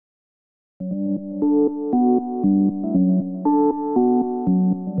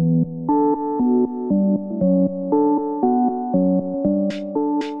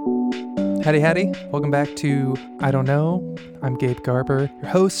Howdy, howdy. Welcome back to I Don't Know. I'm Gabe Garber, your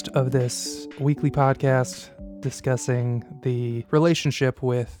host of this weekly podcast discussing the relationship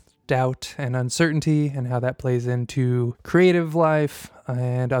with doubt and uncertainty and how that plays into creative life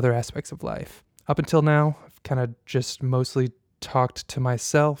and other aspects of life. Up until now, I've kind of just mostly talked to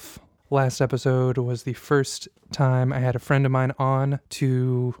myself. Last episode was the first time I had a friend of mine on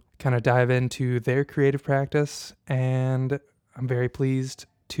to kind of dive into their creative practice, and I'm very pleased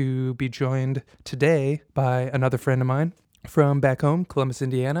to be joined today by another friend of mine from back home, Columbus,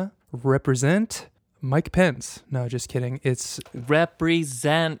 Indiana. Represent Mike Pence. No, just kidding. It's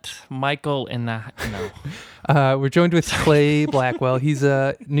represent Michael in that. No. We're joined with Clay Blackwell. He's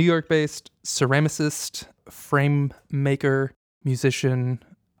a New York-based ceramicist, frame maker, musician,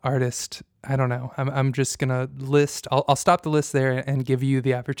 artist. I don't know. I'm just gonna list. I'll stop the list there and give you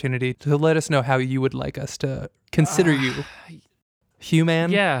the opportunity to let us know how you would like us to consider you.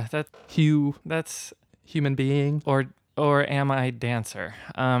 Human? Yeah, that's human being. Or am I dancer?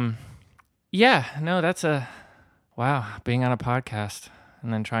 Yeah, no, that's being on a podcast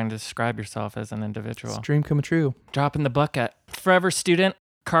and then trying to describe yourself as an individual. It's a dream come true. Dropping the bucket. Forever student,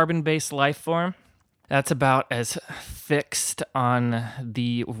 carbon-based life form. That's about as fixed on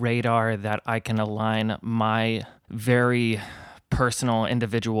the radar that I can align my very personal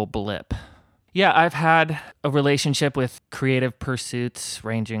individual blip. Yeah, I've had a relationship with creative pursuits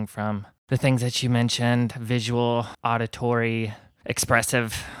ranging from the things that you mentioned, visual, auditory,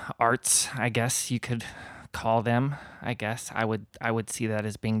 expressive arts, I guess you could call them. I guess I would see that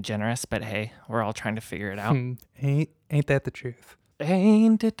as being generous, but hey, we're all trying to figure it out. Ain't that the truth?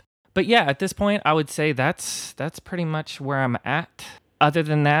 Ain't it? But yeah, at this point, I would say that's pretty much where I'm at. Other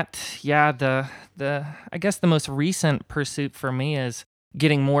than that, yeah, I guess the most recent pursuit for me is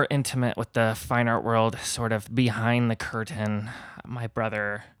getting more intimate with the fine art world, sort of behind the curtain. My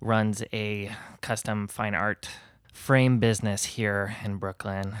brother runs a custom fine art frame business here in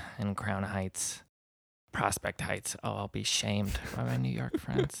Brooklyn, in Crown Heights, Prospect Heights. Oh, I'll be shamed by my New York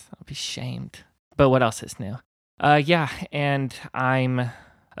friends. I'll be shamed. But what else is new? Yeah, and I'm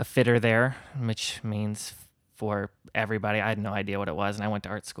a fitter there, which means for everybody, I had no idea what it was, and I went to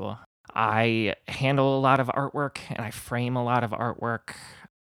art school. I handle a lot of artwork and I frame a lot of artwork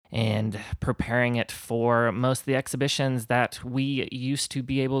and preparing it for most of the exhibitions that we used to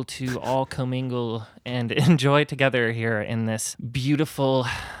be able to all commingle and enjoy together here in this beautiful,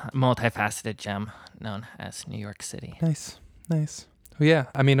 multifaceted gem known as New York City. Nice. Well, yeah,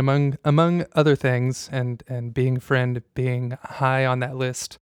 I mean, among other things, and being a friend, being high on that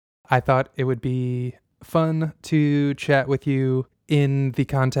list, I thought it would be fun to chat with you in the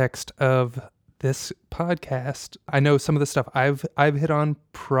context of this podcast. I know some of the stuff I've hit on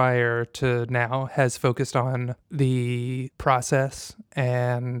prior to now has focused on the process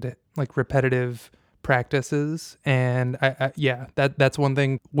and like repetitive practices, and that's one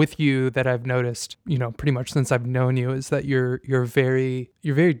thing with you that I've noticed, pretty much since I've known you, is that you're very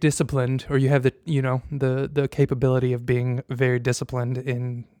disciplined, or you have the capability of being very disciplined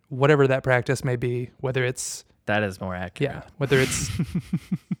in whatever that practice may be, whether it's that is more accurate. Yeah, whether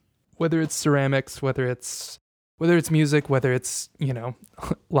it's ceramics, whether it's music, whether it's,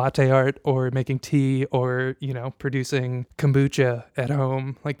 latte art, or making tea, or, producing kombucha at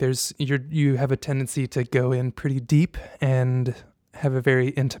home. Like you have a tendency to go in pretty deep and have a very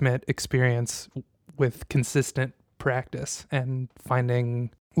intimate experience with consistent practice and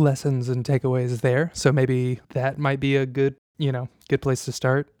finding lessons and takeaways there. So maybe that might be a good place to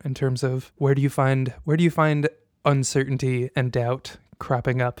start in terms of where do you find uncertainty and doubt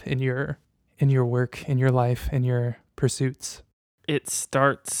cropping up in your work, in your life, in your pursuits? It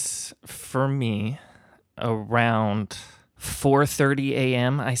starts for me around 4:30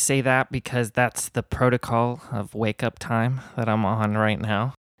 a.m. I say that because that's the protocol of wake up time that I'm on right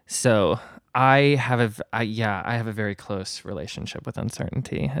now. So I have a very close relationship with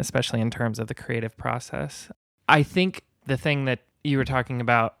uncertainty, especially in terms of the creative process. I think the thing that you were talking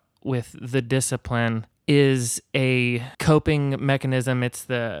about with the discipline is a coping mechanism. It's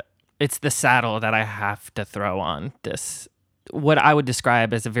the saddle that I have to throw on this, what I would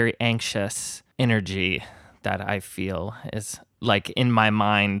describe as a very anxious energy that I feel is like in my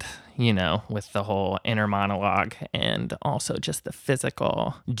mind, with the whole inner monologue and also just the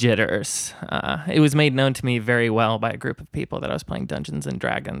physical jitters. It was made known to me very well by a group of people that I was playing Dungeons and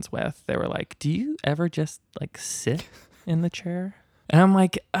Dragons with. They were like, "Do you ever just like sit in the chair?" And I'm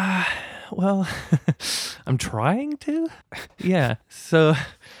like, well, I'm trying to. Yeah. So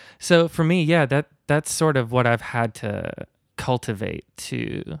So for me, yeah, that's sort of what I've had to cultivate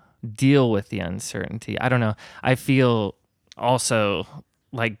to deal with the uncertainty. I don't know. I feel also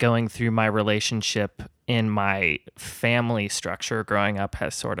like going through my relationship in my family structure growing up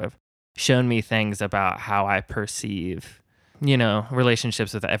has sort of shown me things about how I perceive,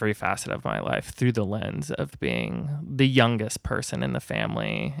 relationships with every facet of my life through the lens of being the youngest person in the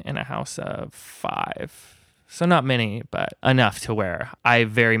family in a house of 5. So not many, but enough to where I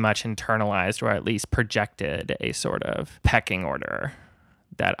very much internalized or at least projected a sort of pecking order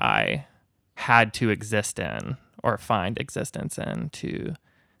that I had to exist in or find existence in to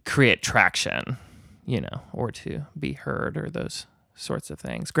create traction, or to be heard or those sorts of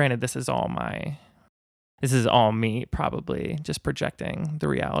things. Granted, this is all me probably just projecting the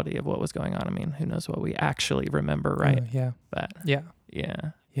reality of what was going on. I mean, who knows what we actually remember, right? Yeah. But Yeah.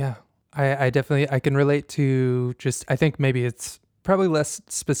 yeah. Yeah. I definitely, I can relate to just, I think maybe it's probably less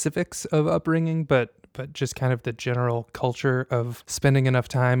specifics of upbringing, but just kind of the general culture of spending enough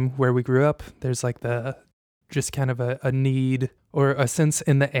time where we grew up. There's like just kind of a need or a sense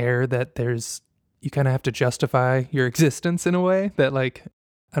in the air that you kind of have to justify your existence in a way that, like,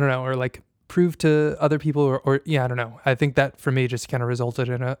 I don't know, or like prove to other people or yeah, I don't know. I think that for me just kind of resulted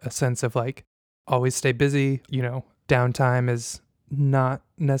in a sense of like, always stay busy, downtime is not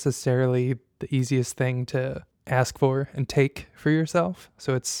necessarily the easiest thing to ask for and take for yourself.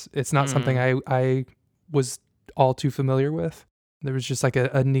 So it's not something I was all too familiar with. There was just like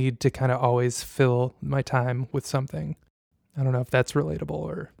a need to kind of always fill my time with something. I don't know if that's relatable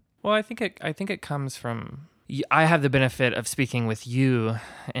or. Well, I think it comes from. I have the benefit of speaking with you,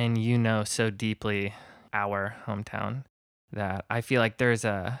 and so deeply our hometown that I feel like there's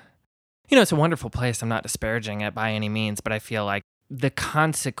it's a wonderful place. I'm not disparaging it by any means, but I feel like the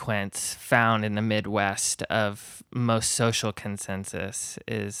consequence found in the Midwest of most social consensus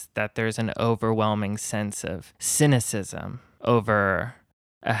is that there's an overwhelming sense of cynicism over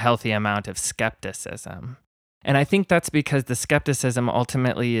a healthy amount of skepticism. And I think that's because the skepticism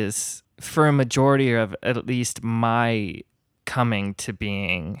ultimately is, for a majority of at least my coming to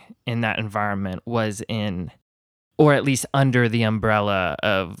being in that environment, was in, or at least under the umbrella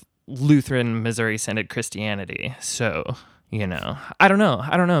of Lutheran Missouri-centered Christianity. So, I don't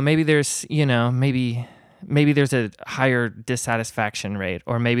know. Maybe there's, maybe there's a higher dissatisfaction rate,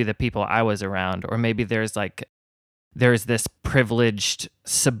 or maybe the people I was around, or maybe there's this privileged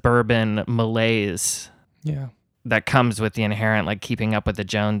suburban malaise that comes with the inherent, like, keeping up with the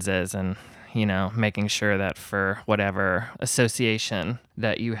Joneses and, making sure that for whatever association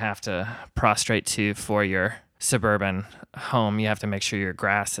that you have to prostrate to for your suburban home, you have to make sure your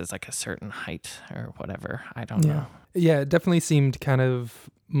grass is like a certain height or whatever. I don't know. Yeah, it definitely seemed kind of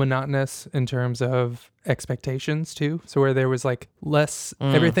monotonous in terms of expectations too. So where there was like less,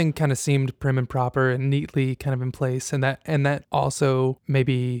 everything kind of seemed prim and proper and neatly kind of in place, and that also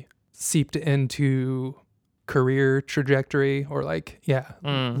maybe seeped into career trajectory or like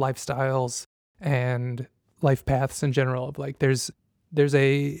lifestyles and life paths in general. Of like there's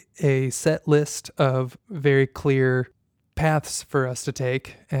a set list of very clear paths for us to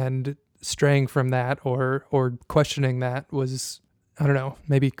take, and straying from that or questioning that was, I don't know,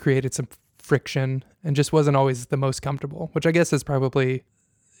 maybe created some friction and just wasn't always the most comfortable, which I guess is probably,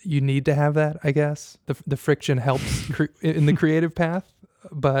 you need to have that, I guess. The friction helps in the creative path,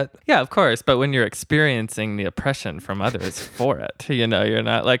 but... Yeah, of course, but when you're experiencing the oppression from others for it, you're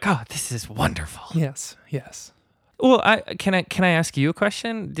not like, oh, this is wonderful. Yes. Well, can I ask you a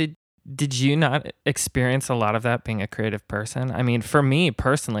question? Did you not experience a lot of that being a creative person? I mean, for me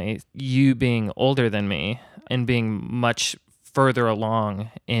personally, you being older than me and being much further along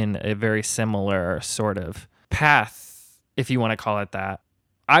in a very similar sort of path, if you want to call it that,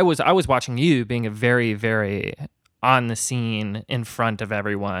 I was watching you being a very, very on the scene, in front of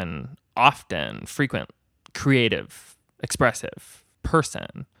everyone, often, frequent, creative, expressive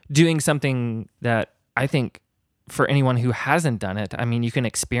person, doing something that I think, for anyone who hasn't done it, I mean, you can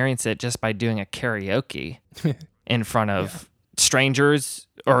experience it just by doing a karaoke in front of strangers,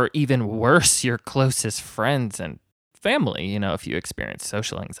 or even worse, your closest friends and family. If you experience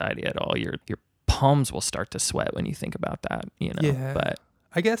social anxiety at all, your palms will start to sweat when you think about that, Yeah. But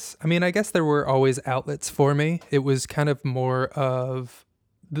I guess there were always outlets for me. It was kind of more of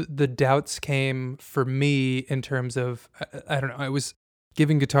the doubts came for me in terms of, I don't know, I was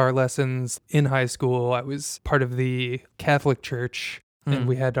giving guitar lessons in high school. I was part of the Catholic church, and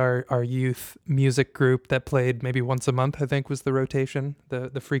we had our youth music group that played maybe once a month, I think was the rotation,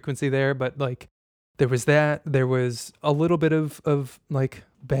 the frequency there. But like there was that, there was a little bit of like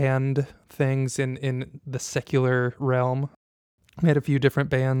band things in the secular realm. I had a few different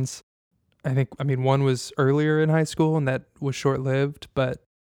bands. I mean, one was earlier in high school and that was short lived, but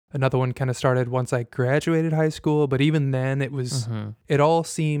another one kind of started once I graduated high school. But even then, it all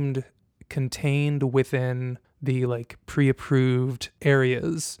seemed contained within the like pre approved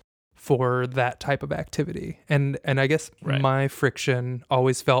areas for that type of activity. And I guess Right. my friction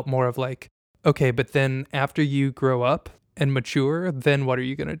always felt more of like, okay, but then after you grow up and mature, then what are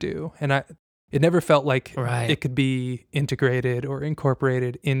you going to do? It never felt like Right. it could be integrated or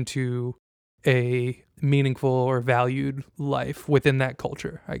incorporated into a meaningful or valued life within that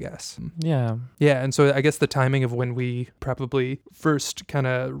culture, I guess. Yeah. Yeah, and so I guess the timing of when we probably first kind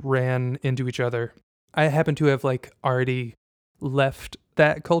of ran into each other, I happen to have like already left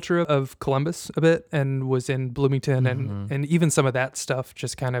that culture of Columbus a bit and was in Bloomington, and even some of that stuff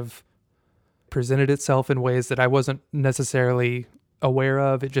just kind of presented itself in ways that I wasn't necessarily aware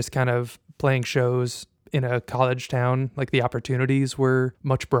of. It just kind of playing shows in a college town, like the opportunities were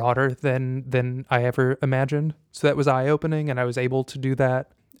much broader than I ever imagined. So that was eye-opening, and I was able to do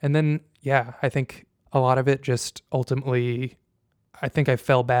that. And then, yeah, I think a lot of it just ultimately, I think I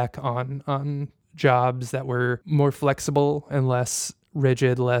fell back on jobs that were more flexible and less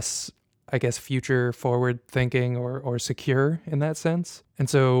rigid, less, I guess, future forward thinking or secure in that sense. And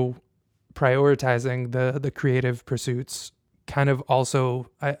so prioritizing the creative pursuits kind of also,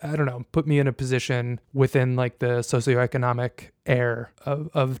 I don't know, put me in a position within like the socioeconomic air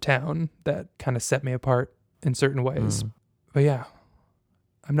of town that kind of set me apart in certain ways. But yeah,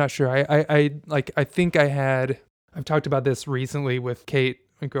 I'm not sure. I think I've talked about this recently with Kate,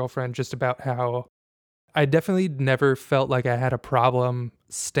 my girlfriend, just about how I definitely never felt like I had a problem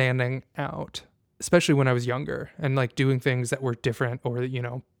standing out, especially when I was younger and like doing things that were different or,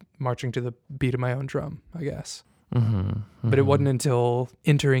 marching to the beat of my own drum, I guess. But it wasn't until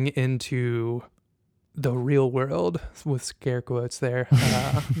entering into the real world, with scare quotes there,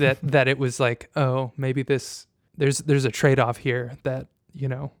 that it was like, oh, maybe there's a trade-off here that,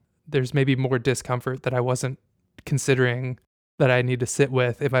 there's maybe more discomfort that I wasn't considering that I need to sit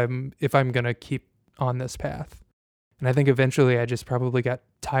with if I'm going to keep on this path. And I think eventually I just probably got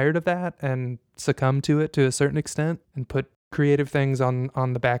tired of that and succumbed to it to a certain extent and put creative things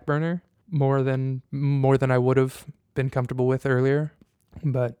on the back burner more than I would have been comfortable with earlier.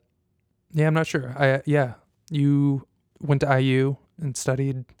 But yeah, I'm not sure. You went to IU and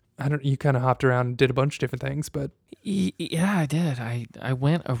studied. You kind of hopped around and did a bunch of different things, but Yeah, I did. I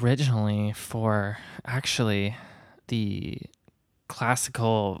went originally for actually the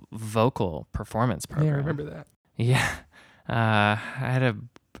classical vocal performance program. yeah, I remember that. Yeah. I had a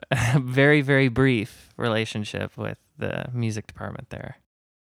very, very brief relationship with the music department there.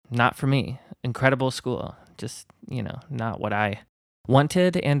 Not for me. Incredible school. Just, not what I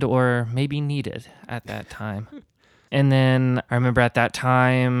wanted and or maybe needed at that time. And then I remember at that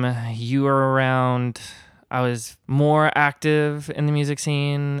time you were around. I was more active in the music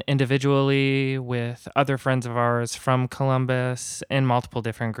scene individually with other friends of ours from Columbus in multiple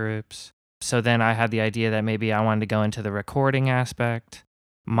different groups. So then I had the idea that maybe I wanted to go into the recording aspect.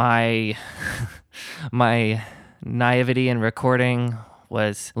 My naivety in recording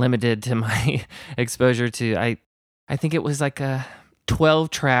was limited to my exposure to, I think it was like a 12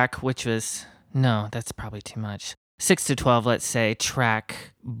 track, which was, no, that's probably too much. 6 to 12, let's say,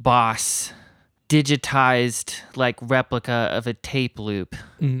 track Boss digitized like replica of a tape loop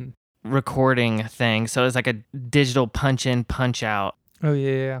recording thing. So it was like a digital punch in, punch out. Oh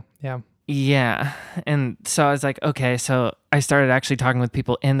yeah. Yeah. And so I was like, okay, so I started actually talking with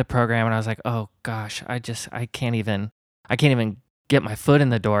people in the program and I was like, oh gosh, I can't even get my foot in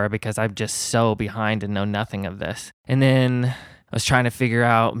the door because I'm just so behind and know nothing of this. And then I was trying to figure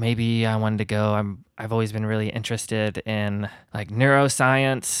out maybe I wanted to go. I've always been really interested in like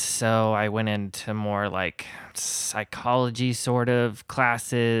neuroscience, so I went into more like psychology sort of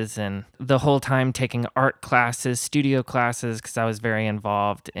classes, and the whole time taking art classes, studio classes, because I was very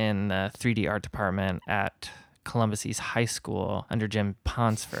involved in the 3D art department at Columbus East High School under Jim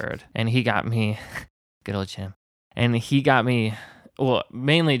Ponsford, and he got me, good old Jim, and he got me, well,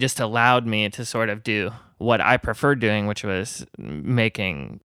 mainly just allowed me to sort of do what I preferred doing, which was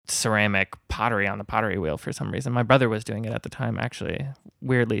making ceramic pottery on the pottery wheel for some reason. My brother was doing it at the time, actually,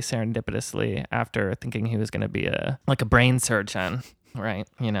 weirdly, serendipitously, after thinking he was going to be a brain surgeon, right?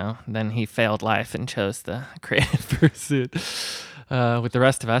 Then he failed life and chose the creative pursuit with the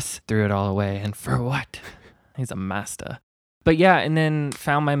rest of us, threw it all away. And for what? He's a master. But yeah, and then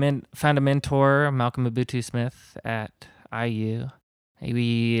found a mentor, Malcolm Mobutu Smith at IU.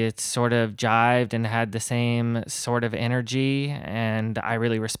 We sort of jived and had the same sort of energy, and I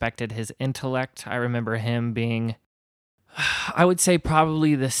really respected his intellect. I remember him being I would say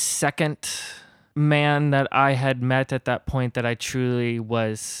probably the second man that I had met at that point that I truly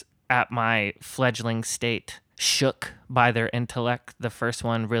was at my fledgling state shook by their intellect. The first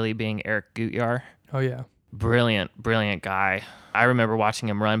one really being Eric Gutjahr. Oh yeah. Brilliant guy. I remember watching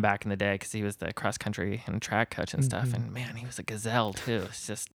him run back in the day because he was the cross country and track coach and stuff. And man, he was a gazelle too. It's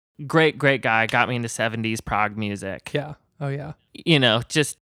just great guy. Got me into 70s prog music. Yeah. Oh yeah.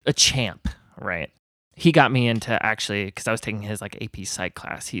 Just a champ, right? He got me into actually, because I was taking his like AP psych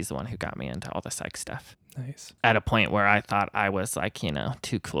class. He's the one who got me into all the psych stuff. Nice. At a point where I thought I was like,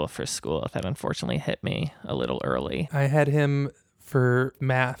 too cool for school. That unfortunately hit me a little early. I had him for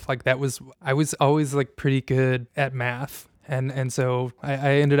math. Like I was always like pretty good at math. And so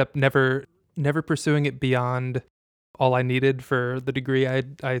I ended up never pursuing it beyond all I needed for the degree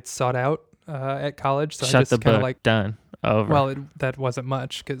I sought out at college. So Shut I just the kind of book, like, done, over. well, that wasn't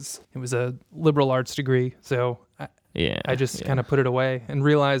much because it was a liberal arts degree. So I just kind of put it away and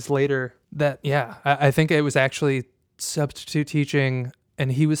realized later that, I think it was actually substitute teaching,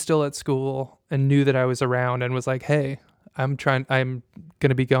 and he was still at school and knew that I was around and was like, hey, I'm going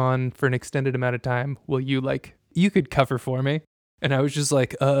to be gone for an extended amount of time. Will you could cover for me? And I was just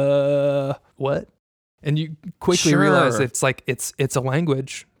like, what? And you quickly realize it's like, it's a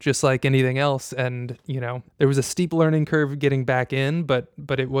language just like anything else. And, there was a steep learning curve getting back in, but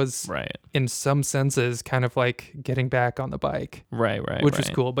it was right in some senses kind of like getting back on the bike. Right. Which was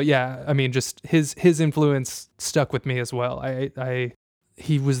cool. But yeah, I mean, just his influence stuck with me as well.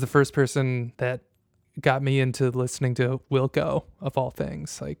 He was the first person that got me into listening to Wilco, of all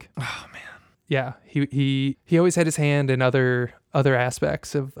things. Like, oh man. Yeah, he always had his hand in other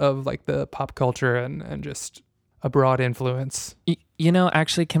aspects of like the pop culture and just a broad influence.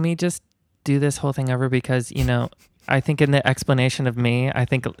 Actually, can we just do this whole thing over? Because, I think in the explanation of me, I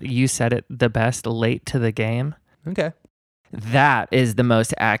think you said it the best, late to the game. Okay. That is the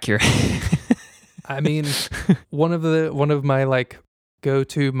most accurate. I mean, one of my like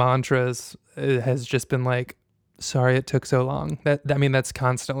go-to mantras has just been like, sorry it took so long. That's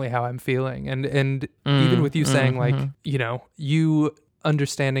constantly how I'm feeling. And even with you saying like, you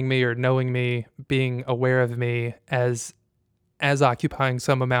understanding me or knowing me, being aware of me as occupying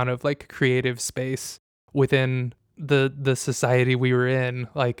some amount of like creative space within the society we were in,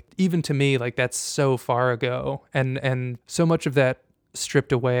 like even to me, like that's so far ago and so much of that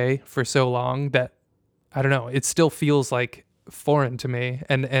stripped away for so long that I don't know, it still feels like foreign to me.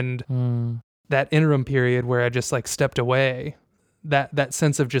 And that interim period where I just like stepped away, that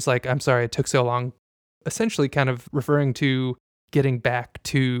sense of just like, I'm sorry it took so long, essentially kind of referring to getting back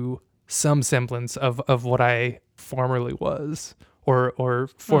to some semblance of what I formerly was or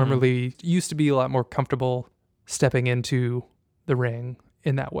formerly used to be a lot more comfortable stepping into the ring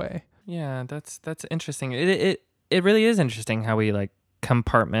in that way. Yeah, that's interesting. It really is interesting how we like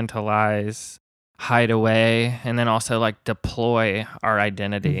compartmentalize, hide away, and then also like deploy our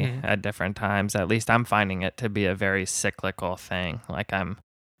identity at different times. At least I'm finding it to be a very cyclical thing. Like I'm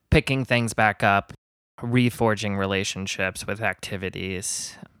picking things back up, reforging relationships with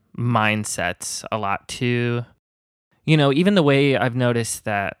activities, mindsets a lot too. Even the way I've noticed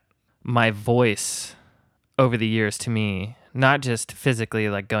that my voice over the years to me, not just physically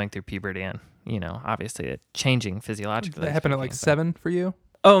like going through puberty and, obviously it changing physiologically. That happened at like 7 for you?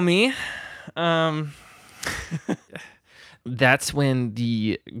 Oh, me? That's when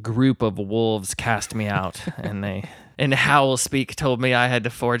the group of wolves cast me out and Howl Speak told me I had to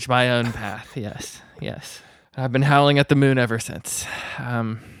forge my own path. Yes. I've been howling at the moon ever since.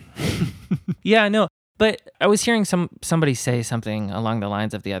 Yeah, no, but I was hearing somebody say something along the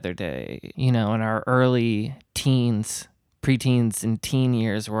lines of the other day, in our early teens, preteens and teen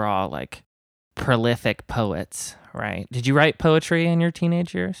years, we're all like prolific poets, right? Did you write poetry in your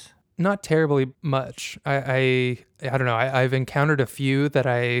teenage years? Not terribly much. I don't know. I've encountered a few that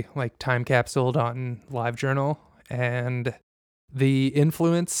I like time capsuled on LiveJournal, and the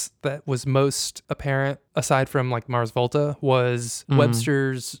influence that was most apparent, aside from like Mars Volta, was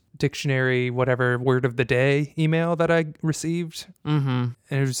Webster's Dictionary, whatever word of the day email that I received. And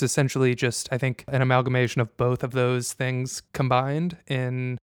it was essentially just, I think, an amalgamation of both of those things combined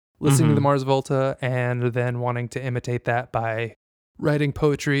in listening to the Mars Volta and then wanting to imitate that by writing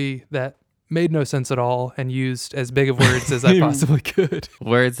poetry that made no sense at all and used as big of words as I possibly could.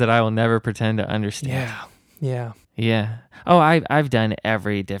 Words that I will never pretend to understand. Yeah. Oh, I've done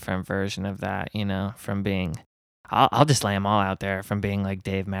every different version of that, from being, I'll just lay them all out there, from being like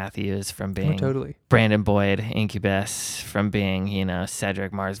Dave Matthews, from being totally Brandon Boyd, Incubus, from being,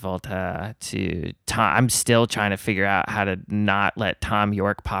 Cedric Mars Volta to Tom. I'm still trying to figure out how to not let Tom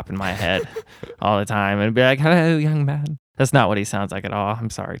York pop in my head all the time and be like, hello, young man. That's not what he sounds like at all. I'm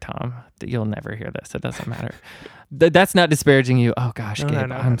sorry, Tom. You'll never hear this. It doesn't matter. That's not disparaging you. Oh gosh, No, Gabe,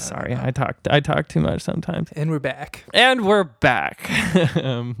 no, I'm no, sorry. no. I talk too much sometimes. And we're back. And we're back.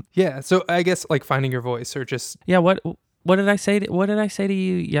 Yeah, so I guess like finding your voice or just Yeah, what did I say to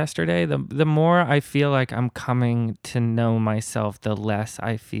you yesterday? The more I feel like I'm coming to know myself, the less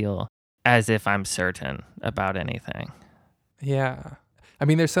I feel as if I'm certain about anything. yeah. I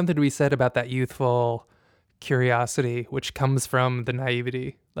mean, there's something to be said about that youthful curiosity, which comes from the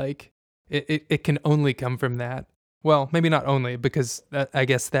naivety. Like it can only come from that. Well, maybe not only, because I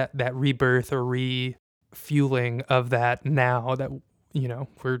guess that rebirth or refueling of that now that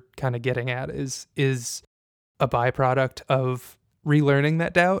we're kind of getting at is a byproduct of relearning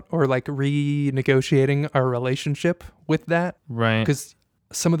that doubt or like renegotiating our relationship with that. Right. Because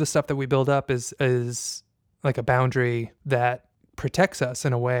some of the stuff that we build up is like a boundary that protects us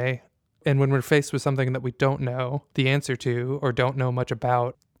in a way. And when we're faced with something that we don't know the answer to or don't know much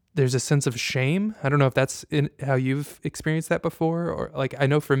about, there's a sense of shame. I don't know if that's how you've experienced that before, or like I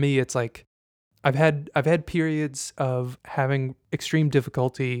know for me it's like I've had periods of having extreme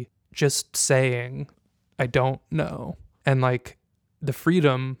difficulty just saying I don't know. And like the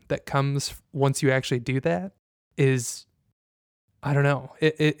freedom that comes once you actually do that is, I don't know.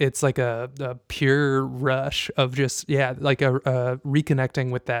 It's like a pure rush of just, like a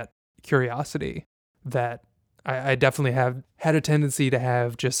reconnecting with that curiosity that I definitely have had a tendency to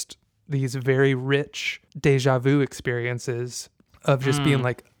have just these very rich deja vu experiences of just being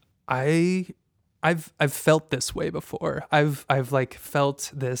like, I've felt this way before. I've like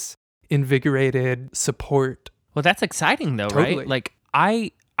felt this invigorated support. Well, that's exciting though, Totally. right? Like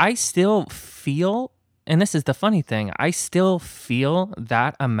I still feel, and this is the funny thing, I still feel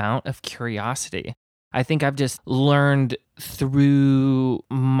that amount of curiosity. I think I've just learned through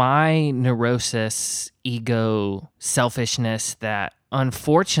my neurosis, ego, selfishness that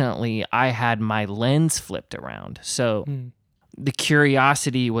unfortunately I had my lens flipped around. So the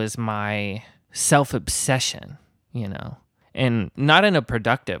curiosity was my self-obsession, and not in a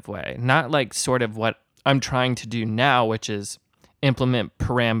productive way, not like sort of what I'm trying to do now, which is implement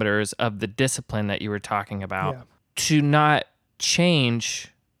parameters of the discipline that you were talking about to not change,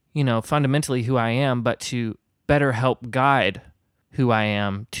 fundamentally who I am, but to better help guide who I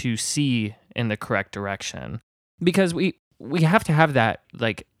am to see in the correct direction. Because we have to have that,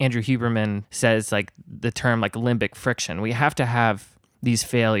 like Andrew Huberman says, like the term like limbic friction. We have to have these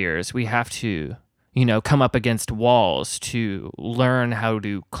failures. We have to, come up against walls to learn how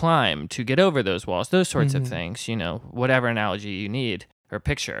to climb, to get over those walls, those sorts of things, whatever analogy you need or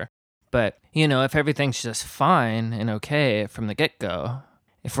picture. But, if everything's just fine and okay from the get-go,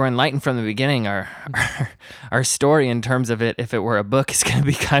 if we're enlightened from the beginning, our story in terms of it, if it were a book, is going to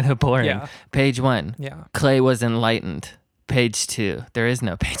be kind of boring. Yeah. Page 1, Clay was enlightened. Page 2, there is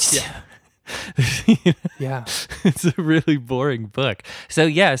no page 2. Yeah. It's a really boring book. So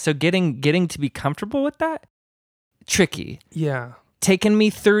getting to be comfortable with that, tricky. Yeah. Taken me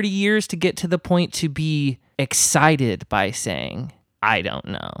 30 years to get to the point to be excited by saying, I don't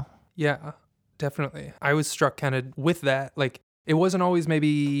know. Yeah, definitely. I was struck kind of with that. Like it wasn't always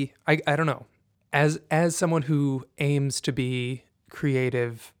maybe, I don't know. As someone who aims to be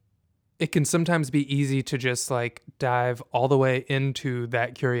creative, it can sometimes be easy to just like dive all the way into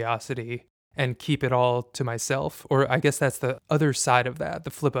that curiosity and keep it all to myself. Or I guess that's the other side of that.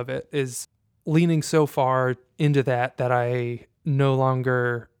 The flip of it is leaning so far into that I no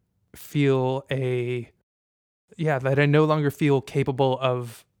longer feel capable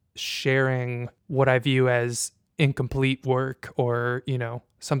of sharing what I view as incomplete work or,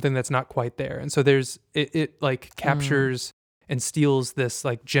 something that's not quite there. And so there's, it like captures and steals this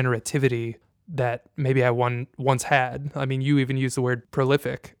like generativity that maybe I once had. I mean, you even use the word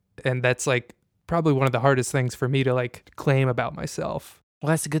prolific, and that's like probably one of the hardest things for me to like claim about myself. Well,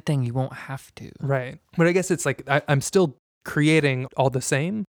 that's a good thing. You won't have to. Right. But I guess it's like I'm still creating all the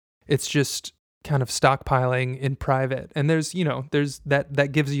same. It's just kind of stockpiling in private. And there's that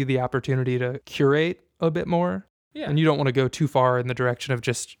gives you the opportunity to curate a bit more. Yeah. And you don't want to go too far in the direction of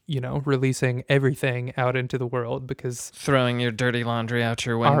just, releasing everything out into the world, because throwing your dirty laundry out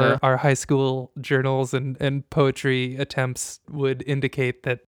your window. Our high school journals and poetry attempts would indicate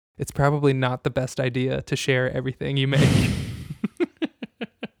that it's probably not the best idea to share everything you make.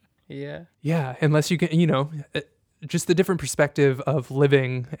 Yeah. Yeah, unless you can, just the different perspective of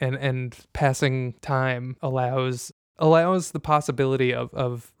living and passing time allows the possibility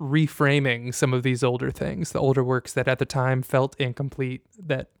of reframing some of these older things, the older works that at the time felt incomplete,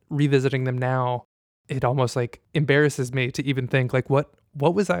 that revisiting them now, it almost like embarrasses me to even think like, what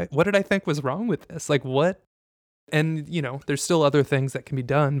did I think was wrong with this? Like what And, there's still other things that can be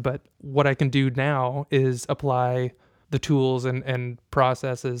done, but what I can do now is apply the tools and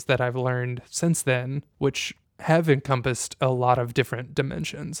processes that I've learned since then, which have encompassed a lot of different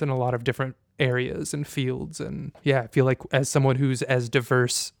dimensions and a lot of different areas and fields. And yeah, I feel like as someone who's as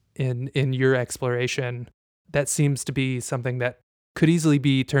diverse in your exploration, that seems to be something that could easily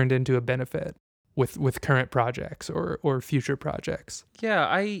be turned into a benefit with current projects or future projects.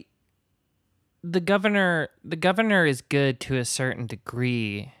 Yeah, the governor is good to a certain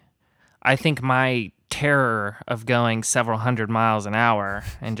degree. I think my terror of going several hundred miles an hour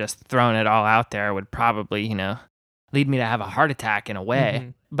and just throwing it all out there would probably, lead me to have a heart attack in a way. Mm-hmm.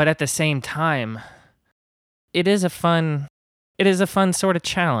 But at the same time, it is a fun sort of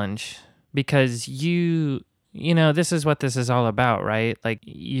challenge because this is what this is all about, right? Like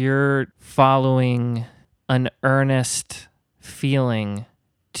you're following an earnest feeling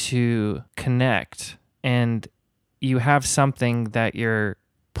to connect, and you have something that you're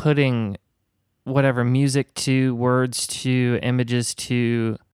putting whatever music to, words to, images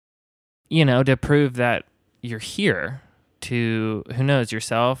to, to prove that you're here to, who knows,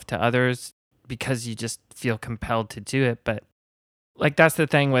 yourself, to others, because you just feel compelled to do it. But like, that's the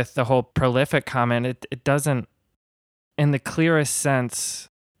thing with the whole prolific comment. It doesn't, in the clearest sense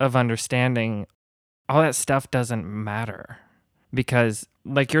of understanding, all that stuff doesn't matter. Because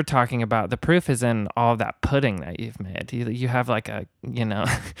like you're talking about, the proof is in all that pudding that you've made. You have like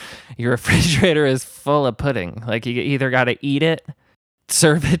your refrigerator is full of pudding. Like you either got to eat it,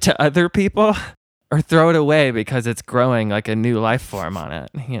 serve it to other people, or throw it away because it's growing like a new life form on it,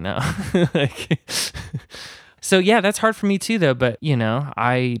 like, so yeah, that's hard for me too though. But,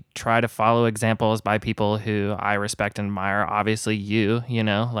 I try to follow examples by people who I respect and admire. Obviously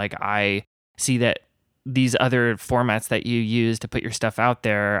like I see that these other formats that you use to put your stuff out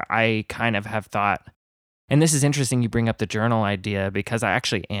there, I kind of have thought, and this is interesting you bring up the journal idea, because I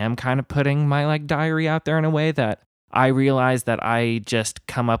actually am kind of putting my like diary out there in a way that I realize that I just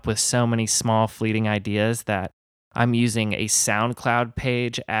come up with so many small fleeting ideas that I'm using a SoundCloud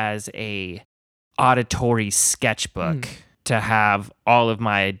page as a auditory sketchbook to have all of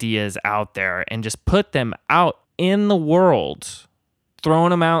my ideas out there and just put them out in the world,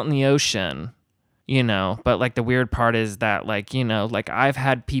 throwing them out in the ocean. But like the weird part is that like, like I've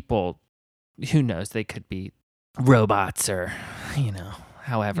had people, who knows, they could be robots or,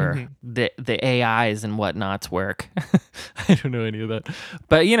 however the AIs and whatnots work. I don't know any of that.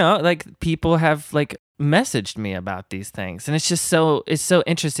 But, like people have like messaged me about these things, and it's so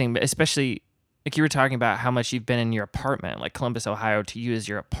interesting, but especially like you were talking about how much you've been in your apartment, like Columbus, Ohio to you is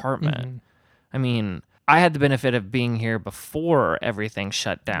your apartment. Mm-hmm. I mean, I had the benefit of being here before everything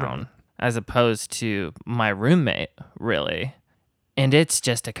shut down. Right. As opposed to my roommate, really. And it's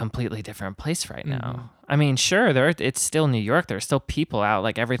just a completely different place right now. I mean, sure, it's still New York. There's still people out.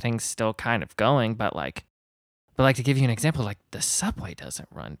 Like, everything's still kind of going. But to give you an example, like, the subway doesn't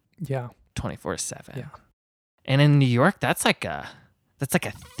run 24/7. Yeah. And in New York, that's like a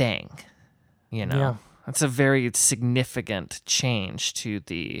thing, Yeah. That's a very significant change to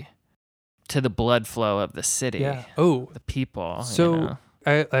the blood flow of the city. Yeah. Oh. The people, So...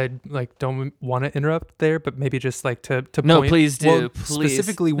 I like don't want to interrupt there, but maybe just like to no, point, please do. well, please.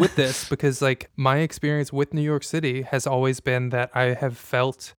 Specifically with this, because like my experience with New York City has always been that I have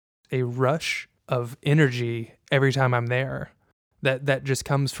felt a rush of energy every time I'm there. That just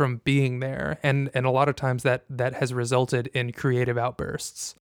comes from being there, and a lot of times that has resulted in creative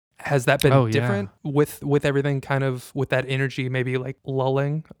outbursts. Has that been different with everything kind of with that energy maybe like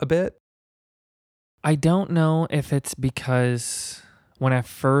lulling a bit? I don't know if it's because when I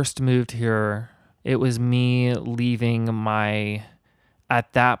first moved here, it was me leaving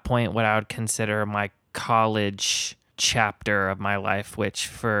at that point, what I would consider my college chapter of my life, which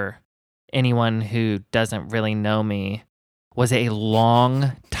for anyone who doesn't really know me, was a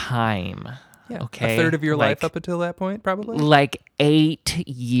long time. Yeah, okay? A third of your life up until that point, probably? Like 8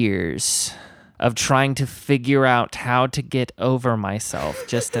 years of trying to figure out how to get over myself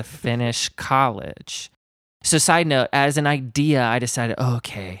just to finish college. So side note, as an idea, I decided,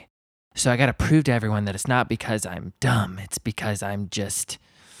 okay, so I got to prove to everyone that it's not because I'm dumb. It's because I'm just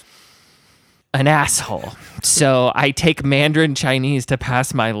an asshole. So I take Mandarin Chinese to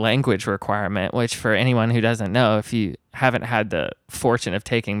pass my language requirement, which for anyone who doesn't know, if you haven't had the fortune of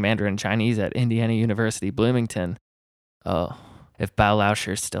taking Mandarin Chinese at Indiana University, Bloomington, if Bao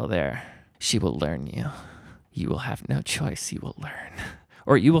Laoshi still there, she will learn you. You will have no choice. You will learn.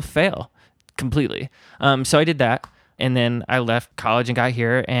 Or you will fail completely. So I did that. And then I left college and got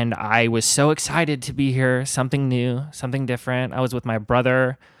here. And I was so excited to be here. Something new, something different. I was with my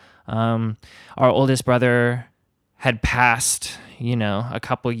brother. Our oldest brother had passed, a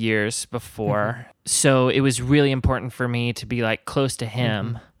couple years before. So it was really important for me to be like close to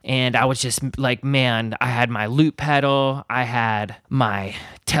him. And I was just like, man, I had my loop pedal, I had my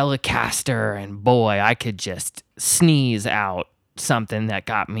Telecaster, and boy, I could just sneeze out something that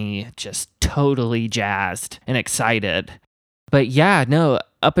got me just totally jazzed and excited. But yeah, no,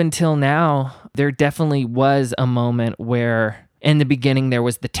 up until now, there definitely was a moment where in the beginning there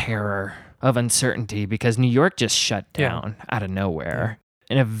was the terror of uncertainty because New York just shut down out of nowhere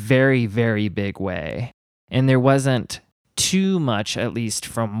in a very, very big way. And there wasn't too much, at least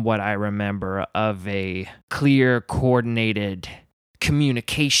from what I remember, of a clear, coordinated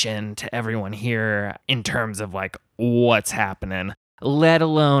communication to everyone here in terms of like what's happening, let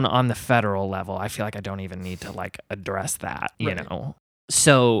alone on the federal level. I feel like I don't even need to like address that, you know?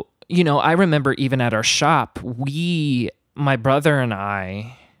 So, I remember even at our shop, my brother and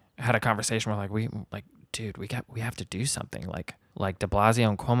I had a conversation where dude, we have to do something. Like de Blasio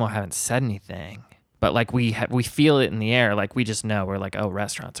and Cuomo haven't said anything, but like we feel it in the air. Like we just know, we're like, oh,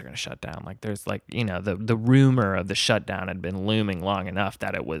 restaurants are going to shut down. Like there's like, the rumor of the shutdown had been looming long enough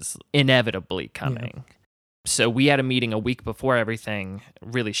that it was inevitably coming. Yeah. So we had a meeting a week before everything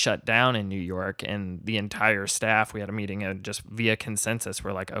really shut down in New York, and the entire staff, we had a meeting and just via consensus,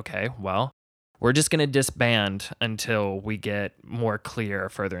 we're like, okay, well, we're just going to disband until we get more clear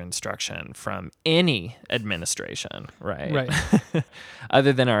further instruction from any administration, right?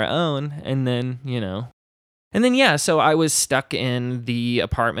 Other than our own. And then, so I was stuck in the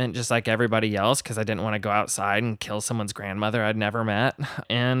apartment just like everybody else because I didn't want to go outside and kill someone's grandmother I'd never met.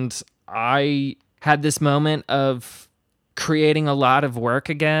 And I had this moment of creating a lot of work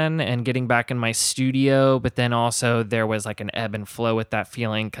again and getting back in my studio, but then also there was like an ebb and flow with that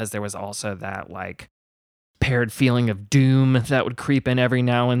feeling because there was also that like paired feeling of doom that would creep in every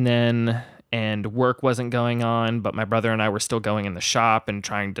now and then, and work wasn't going on, but my brother and I were still going in the shop and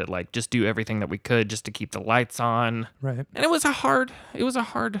trying to like just do everything that we could just to keep the lights on. Right. And it was a hard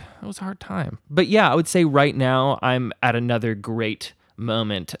time. But yeah, I would say right now I'm at another great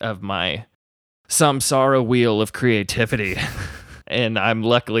moment of my samsara wheel of creativity. And I'm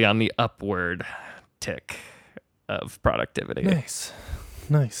luckily on the upward tick of productivity.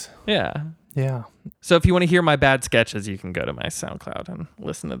 Nice. Yeah. So if you want to hear my bad sketches, you can go to my SoundCloud and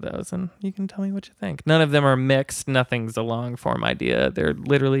listen to those, and you can tell me what you think. None of them are mixed. Nothing's a long form idea. They're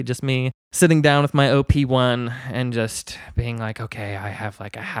literally just me sitting down with my OP1 and just being like, okay, I have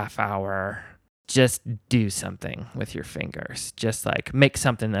like a half hour. Just do something with your fingers. Just like make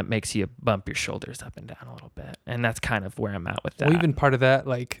something that makes you bump your shoulders up and down a little bit. And that's kind of where I'm at with that. Well, even part of that,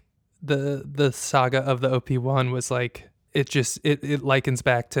 like the saga of the OP1 was like, it likens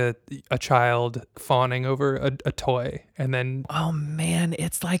back to a child fawning over a toy, and then oh man,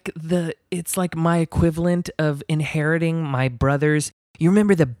 it's like my equivalent of inheriting my brother's. You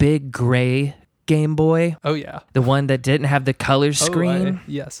remember the big gray Game Boy? Oh yeah, the one that didn't have the color screen.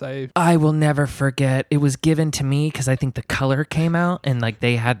 I will never forget. It was given to me because I think the color came out, and like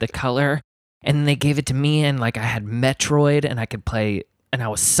they had the color, and then they gave it to me, and like I had Metroid, and I could play. And I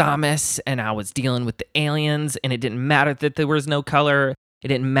was Samus, and I was dealing with the aliens, and it didn't matter that there was no color. It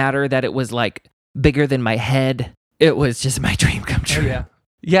didn't matter that it was like bigger than my head. It was just my dream come true. Oh, yeah.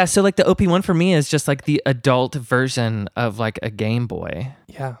 Yeah, so like the OP1 for me is just like the adult version of like a Game Boy.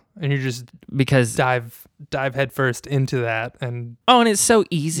 Yeah, and you just because dive headfirst into that, and and it's so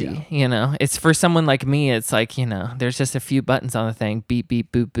easy, It's for someone like me, it's like, there's just a few buttons on the thing, beep,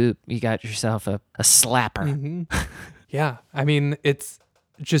 beep, boop, boop. You got yourself a slapper. Mm-hmm. Yeah, I mean, it's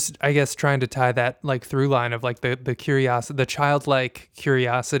just, I guess, trying to tie that like through line of like the curiosity, the childlike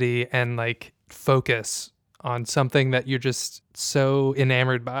curiosity and like focus on something that you're just so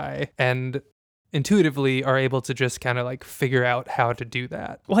enamored by and intuitively are able to just kind of like figure out how to do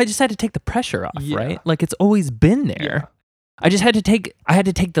that. Well, I just had to take the pressure off, right? Like it's always been there. Yeah. I had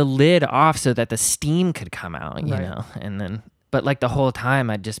to take the lid off so that the steam could come out, you know, and then, but like the whole time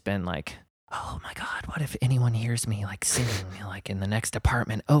I'd just been like, oh my God, what if anyone hears me like singing like in the next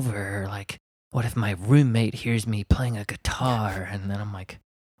apartment over? Like, what if my roommate hears me playing a guitar? And then I'm like,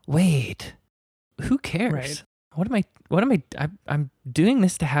 wait, who cares? Right. I'm doing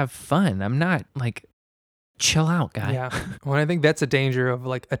this to have fun. I'm not like, chill out, guy. Yeah. Well, I think that's a danger of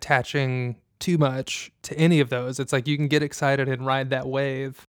like attaching too much to any of those. It's like you can get excited and ride that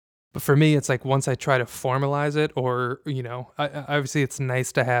wave. But for me, it's like once I try to formalize it or, obviously it's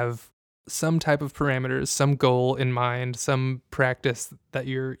nice to have some type of parameters, some goal in mind, some practice that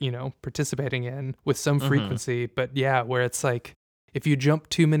you're, participating in with some frequency. But yeah, where it's like, if you jump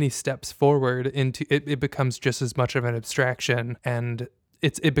too many steps forward into it, it becomes just as much of an abstraction. And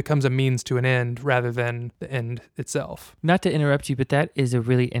it becomes a means to an end rather than the end itself. Not to interrupt you, but that is a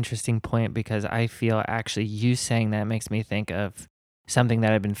really interesting point, because I feel actually you saying that makes me think of something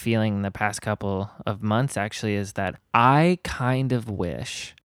that I've been feeling in the past couple of months, actually, is that I kind of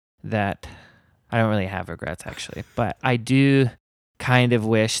wish that I don't really have regrets, actually, but I do kind of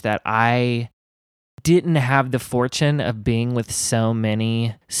wish that I didn't have the fortune of being with so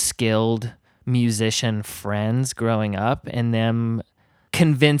many skilled musician friends growing up, and them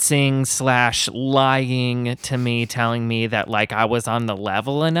convincing / lying to me, telling me that like I was on the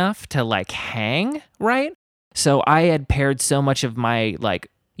level enough to like hang, right? So I had paired so much of my like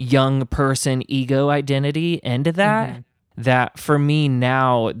young person ego identity into that, that for me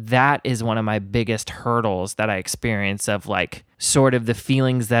now, that is one of my biggest hurdles that I experience, of like sort of the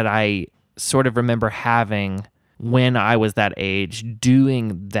feelings that I sort of remember having when I was that age,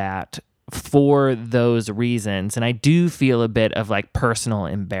 doing that for those reasons. And I do feel a bit of like personal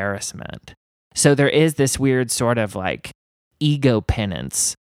embarrassment. So there is this weird sort of like ego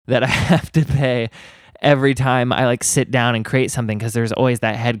penance that I have to pay every time I like sit down and create something, because there's always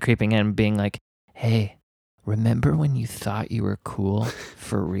that head creeping in being like, hey, remember when you thought you were cool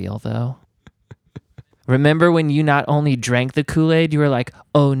for real though? Remember when you not only drank the Kool-Aid, you were like,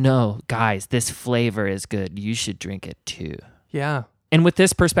 oh no, guys, this flavor is good. You should drink it too. Yeah. And with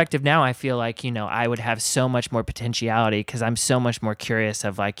this perspective now, I feel like, you know, I would have so much more potentiality, because I'm so much more curious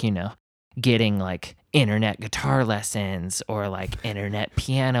of like, you know, getting like internet guitar lessons or like internet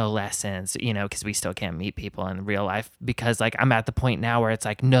piano lessons, you know, because we still can't meet people in real life, because like I'm at the point now where it's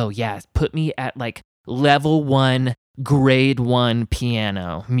like, no, yeah, put me at like level 1, grade 1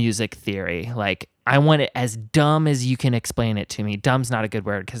 piano music theory. Like I want it as dumb as you can explain it to me. Dumb's not a good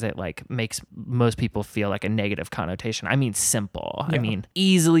word, because it like makes most people feel like a negative connotation. I mean simple. Yeah. I mean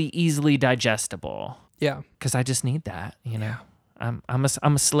easily digestible. Yeah. Because I just need that, you know. I'm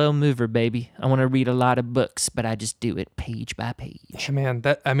a slow mover, baby. I want to read a lot of books, but I just do it page by page. Yeah,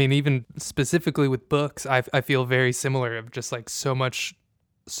 man, even specifically with books, I feel very similar, of just like so much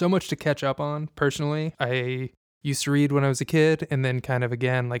to catch up on personally. I used to read when I was a kid, and then kind of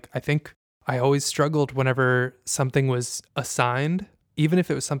again, like I think I always struggled whenever something was assigned, even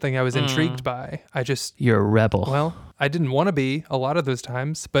if it was something I was intrigued by. You're a rebel. Well, I didn't want to be a lot of those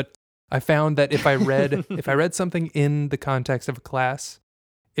times, but I found that if I read something in the context of a class,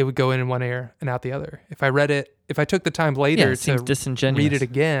 it would go in one ear and out the other. If I took the time later to read it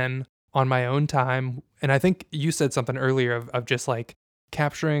again on my own time, and I think you said something earlier of just like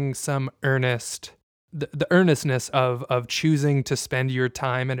capturing some the earnestness of choosing to spend your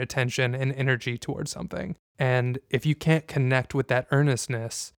time and attention and energy towards something. And if you can't connect with that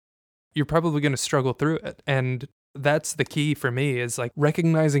earnestness, you're probably going to struggle through it. And that's the key for me, is like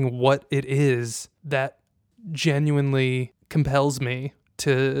recognizing what it is that genuinely compels me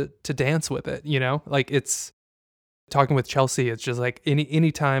to dance with it, you know? Like it's talking with Chelsea, it's just like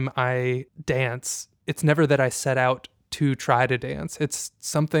any time I dance, it's never that I set out to try to dance. It's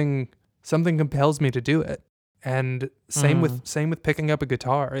something compels me to do it. And same with picking up a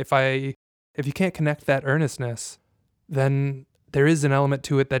guitar. If you can't connect that earnestness, then there is an element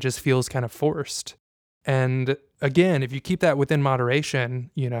to it that just feels kind of forced. And again, if you keep that within moderation,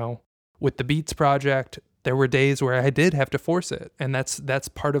 you know, with the Beats project, there were days where I did have to force it. And that's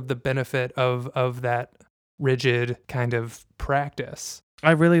part of the benefit of that rigid kind of practice.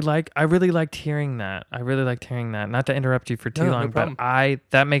 I really liked hearing that. Not to interrupt you for too long, but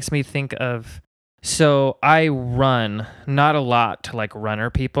that makes me think of, so I run, not a lot to like runner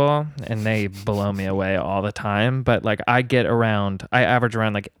people, and they blow me away all the time, but like I average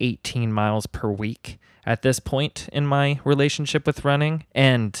around like 18 miles per week at this point in my relationship with running.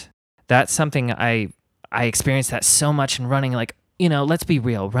 And that's something I experienced that so much in running. Like, you know, let's be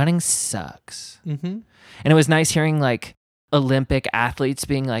real, running sucks. Mm-hmm. And it was nice hearing like Olympic athletes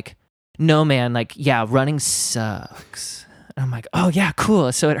being like, no man, like, yeah, running sucks. And I'm like, oh yeah,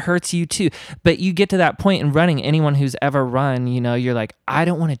 cool. So it hurts you too. But you get to that point in running, anyone who's ever run, you know, you're like, I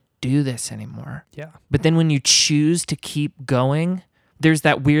don't want to do this anymore. Yeah. But then when you choose to keep going, there's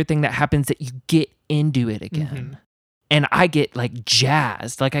that weird thing that happens that you get into it again. Mm-hmm. And I get like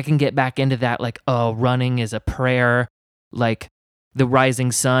jazzed. Like I can get back into that, like, oh, running is a prayer. Like the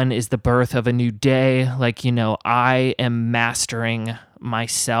rising sun is the birth of a new day. Like, you know, I am mastering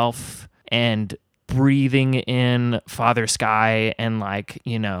myself and breathing in Father Sky and like,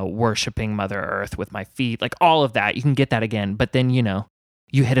 you know, worshiping Mother Earth with my feet. Like all of that, you can get that again. But then, you know,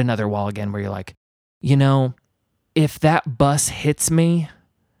 you hit another wall again where you're like, you know, if that bus hits me,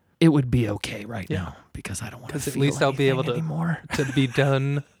 it would be okay right now, because I don't want to feel at least I'll be able to anymore. to be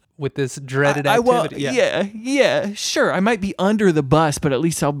done with this dreaded Well, activity. yeah, sure. I might be under the bus, but at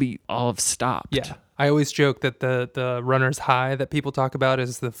least I'll have stopped. Yeah. I always joke that the runner's high that people talk about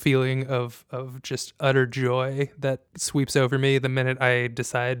is the feeling of just utter joy that sweeps over me the minute I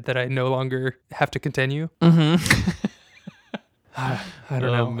decide that I no longer have to continue. Mm-hmm. I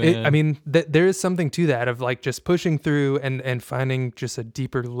don't know. Man. There is something to that of like just pushing through and finding just a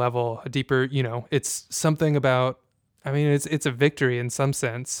deeper level, it's something about, it's a victory in some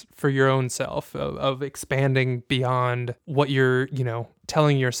sense for your own self of expanding beyond what you're,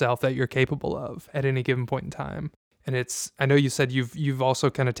 telling yourself that you're capable of at any given point in time. And I know you said you've also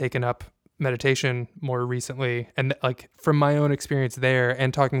kind of taken up meditation more recently, and like from my own experience there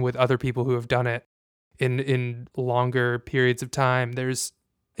and talking with other people who have done it in longer periods of time,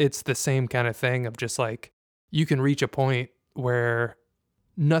 it's the same kind of thing of just like you can reach a point where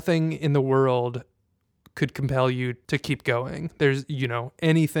nothing in the world could compel you to keep going. There's,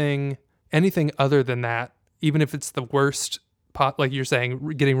 anything other than that, even if it's the worst pot, like you're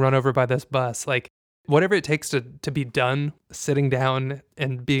saying, getting run over by this bus, like whatever it takes to be done, sitting down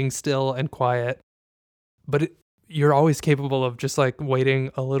and being still and quiet. But you're always capable of just like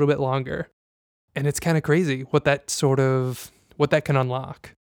waiting a little bit longer. And it's kind of crazy what that can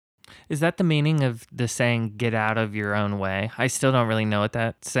unlock. Is that the meaning of the saying, get out of your own way? I still don't really know what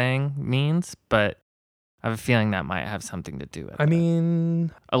that saying means, but I have a feeling that might have something to do with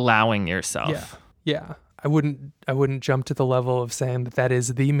it. Allowing yourself. Yeah. I wouldn't jump to the level of saying that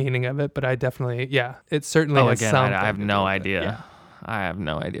is the meaning of it, but I definitely, it certainly has something. I have no idea. Yeah. I have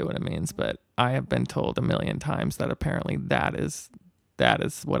no idea what it means, but I have been told a million times that apparently that is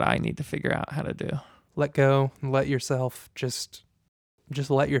what I need to figure out how to do. Let go, let yourself, just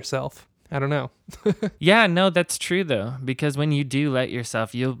let yourself. I don't know. Yeah, no, that's true though, because when you do let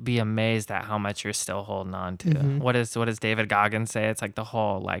yourself, you'll be amazed at how much you're still holding on to. Mm-hmm. What does David Goggins say? It's like the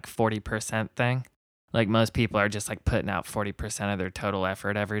whole like 40% thing. Like most people are just like putting out 40% of their total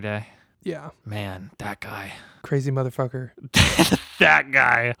effort every day. Yeah. Man, that guy. Crazy motherfucker. That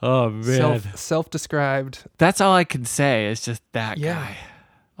guy. Oh, man. Self-described. That's all I can say is just that guy.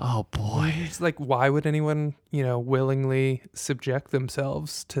 Oh, boy. It's like, why would anyone, willingly subject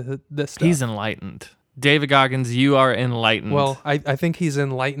themselves to this stuff? He's enlightened. David Goggins, you are enlightened. Well, I think he's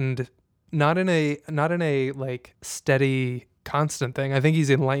enlightened, not in a like steady, constant thing. I think he's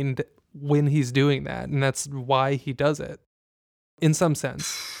enlightened when he's doing that, and that's why he does it. In some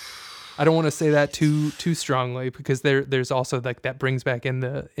sense. I don't want to say that too strongly, because there's also like that brings back in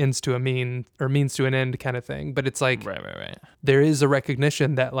the ends to a mean or means to an end kind of thing. But it's like right. There is a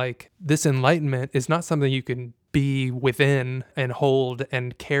recognition that like this enlightenment is not something you can be within and hold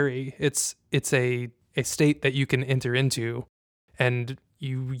and carry. It's a state that you can enter into, and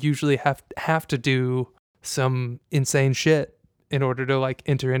you usually have to do some insane shit in order to like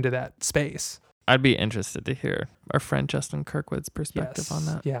enter into that space. I'd be interested to hear our friend Justin Kirkwood's perspective on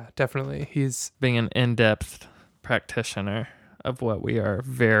that. Yeah, definitely. He's being an in-depth practitioner of what we are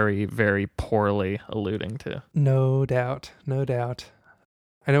very, very poorly alluding to. No doubt.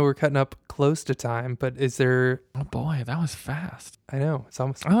 I know we're cutting up close to time, but is there... Oh boy, that was fast. I know. It's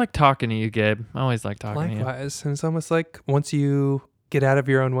almost... I like talking to you, Gabe. I always like talking to you. Likewise. And it's almost like once you get out of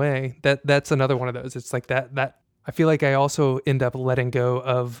your own way, that's another one of those. It's like that I feel like I also end up letting go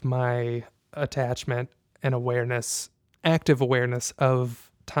of my attachment and active awareness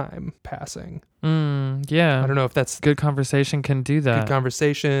of time passing. Yeah. I don't know if that's good conversation can do that. Good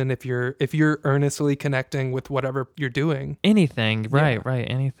conversation. If you're earnestly connecting with whatever you're doing. Anything. Right.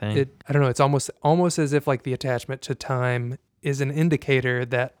 Anything. I don't know. It's almost as if like the attachment to time is an indicator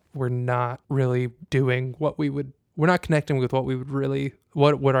that we're not really doing we're not connecting with what we would really,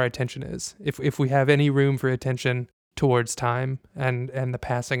 what our attention is. If we have any room for attention towards time and the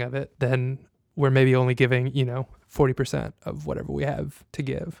passing of it, then we're maybe only giving, 40% of whatever we have to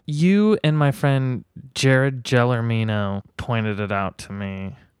give. You and my friend Jared Gellermino pointed it out to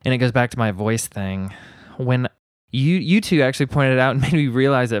me. And it goes back to my voice thing. When you two actually pointed it out and made me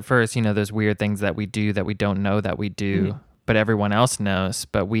realize at first, those weird things that we do that we don't know that we do, but everyone else knows,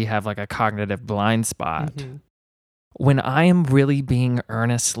 but we have like a cognitive blind spot. Mm-hmm. When I am really being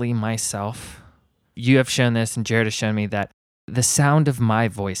earnestly myself, you have shown this and Jared has shown me that the sound of my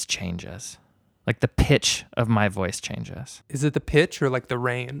voice changes. Like the pitch of my voice changes. Is it the pitch or like the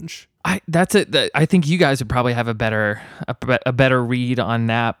range? That's it. I think you guys would probably have a better read on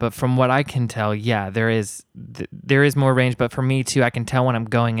that. But from what I can tell, yeah, there is more range. But for me too, I can tell when I'm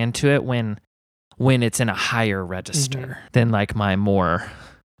going into it when it's in a higher register than like my more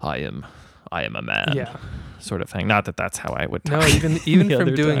I am a man. Yeah. sort of thing. Not that that's how I would talk. No, even the from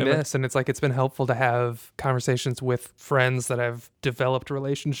other doing time. this, and it's been helpful to have conversations with friends that I've developed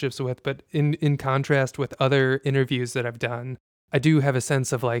relationships with. But in contrast with other interviews that I've done, I do have a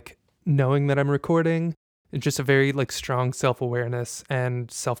sense of knowing that I'm recording, and just a very strong self-awareness and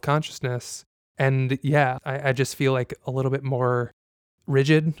self-consciousness. And yeah, I just feel a little bit more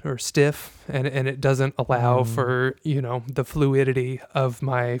rigid or stiff, and it doesn't allow for the fluidity of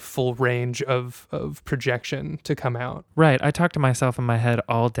my full range of projection to come out. Right. I talk to myself in my head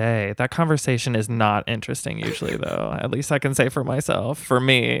all day. That conversation is not interesting usually, though. At least I can say for myself, for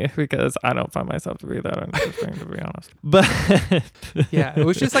me, because I don't find myself to be that interesting, to be honest. But yeah, it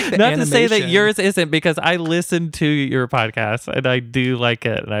was just the not animation. to say that yours isn't, because I listen to your podcast and I do like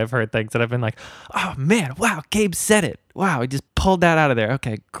it, and I've heard things that I've been like, oh man, wow, Gabe said it. Wow, he just pulled that out of there.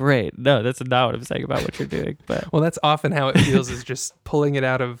 Okay, great. No, that's not what I'm saying about what you're doing. But well, that's often how it feels, is just pulling it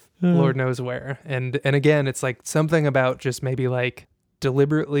out of Lord knows where. And again, it's something about just maybe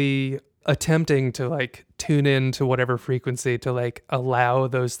deliberately attempting to tune in to whatever frequency to allow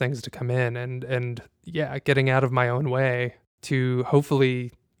those things to come in, and yeah, getting out of my own way to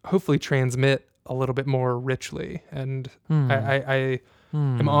hopefully transmit a little bit more richly. And I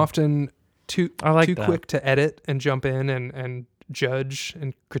am often too quick to edit and jump in and judge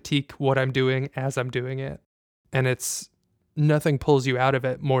and critique what I'm doing as I'm doing it. And it's nothing pulls you out of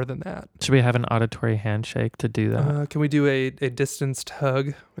it more than that. Should we have an auditory handshake to do that? Can we do a distanced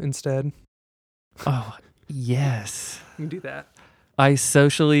hug instead? Oh, yes. We can do that. I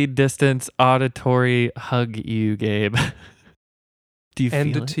socially distance auditory hug you, Gabe. Do you feel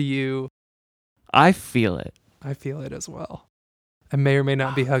it? And to you. I feel it. I feel it as well. I may or may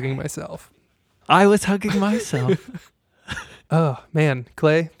not be hugging myself. I was hugging myself. Oh, man.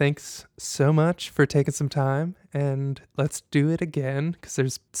 Clay, thanks so much for taking some time. And let's do it again, because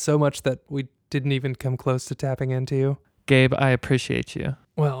there's so much that we didn't even come close to tapping into. Gabe, I appreciate you.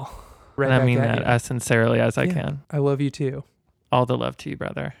 Well, right and I back mean at that you. as sincerely as I can. I love you too. All the love to you,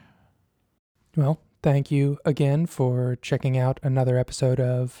 brother. Well, thank you again for checking out another episode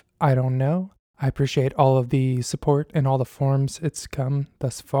of I Don't Know. I appreciate all of the support and all the forms it's come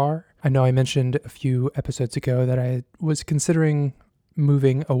thus far. I know I mentioned a few episodes ago that I was considering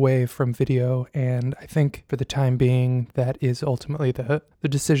moving away from video, and I think for the time being that is ultimately the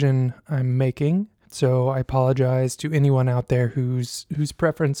decision I'm making. So I apologize to anyone out there whose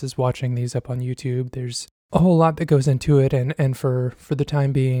preference is watching these up on YouTube. There's a whole lot that goes into it, and for the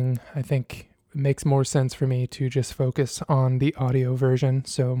time being, I think it makes more sense for me to just focus on the audio version.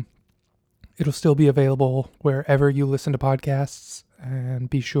 So it'll still be available wherever you listen to podcasts, and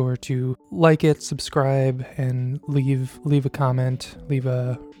be sure to like it, subscribe, and leave a comment, leave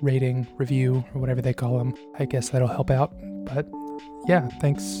a rating, review, or whatever they call them. I guess that'll help out. But yeah,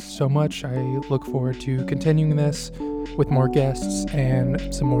 thanks so much. I look forward to continuing this with more guests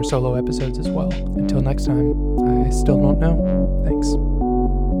and some more solo episodes as well. Until next time, I still don't know. Thanks.